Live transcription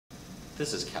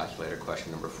This is calculator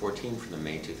question number 14 from the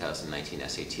May 2019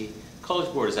 SAT.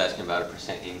 College Board is asking about a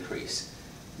percent increase.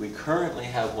 We currently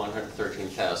have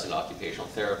 113,000 occupational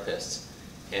therapists,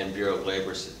 and Bureau of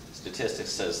Labor Statistics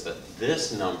says that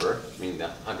this number, meaning the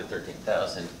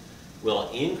 113,000, will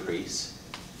increase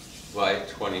by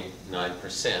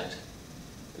 29%. And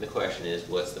the question is,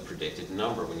 what's the predicted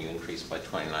number when you increase by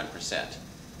 29%?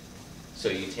 So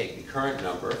you take the current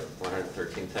number,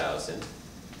 113,000,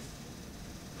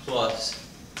 plus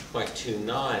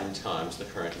 0.29 times the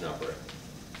current number.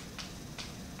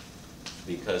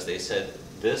 Because they said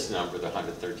this number, the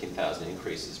 113,000,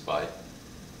 increases by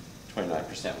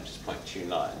 29%, which is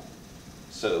 0.29.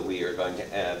 So we are going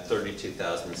to add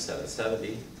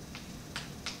 32,770,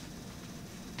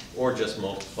 or just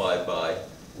multiply by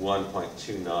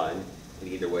 1.29, and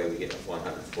either way we get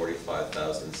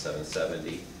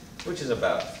 145,770, which is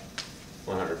about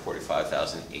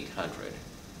 145,800.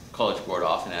 College Board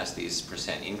often asks these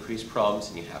percent increase problems,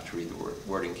 and you have to read the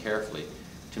wording carefully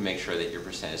to make sure that your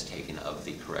percent is taken of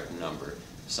the correct number.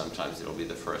 Sometimes it'll be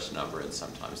the first number and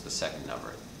sometimes the second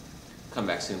number. Come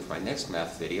back soon for my next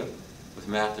math video. With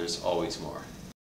math, there's always more.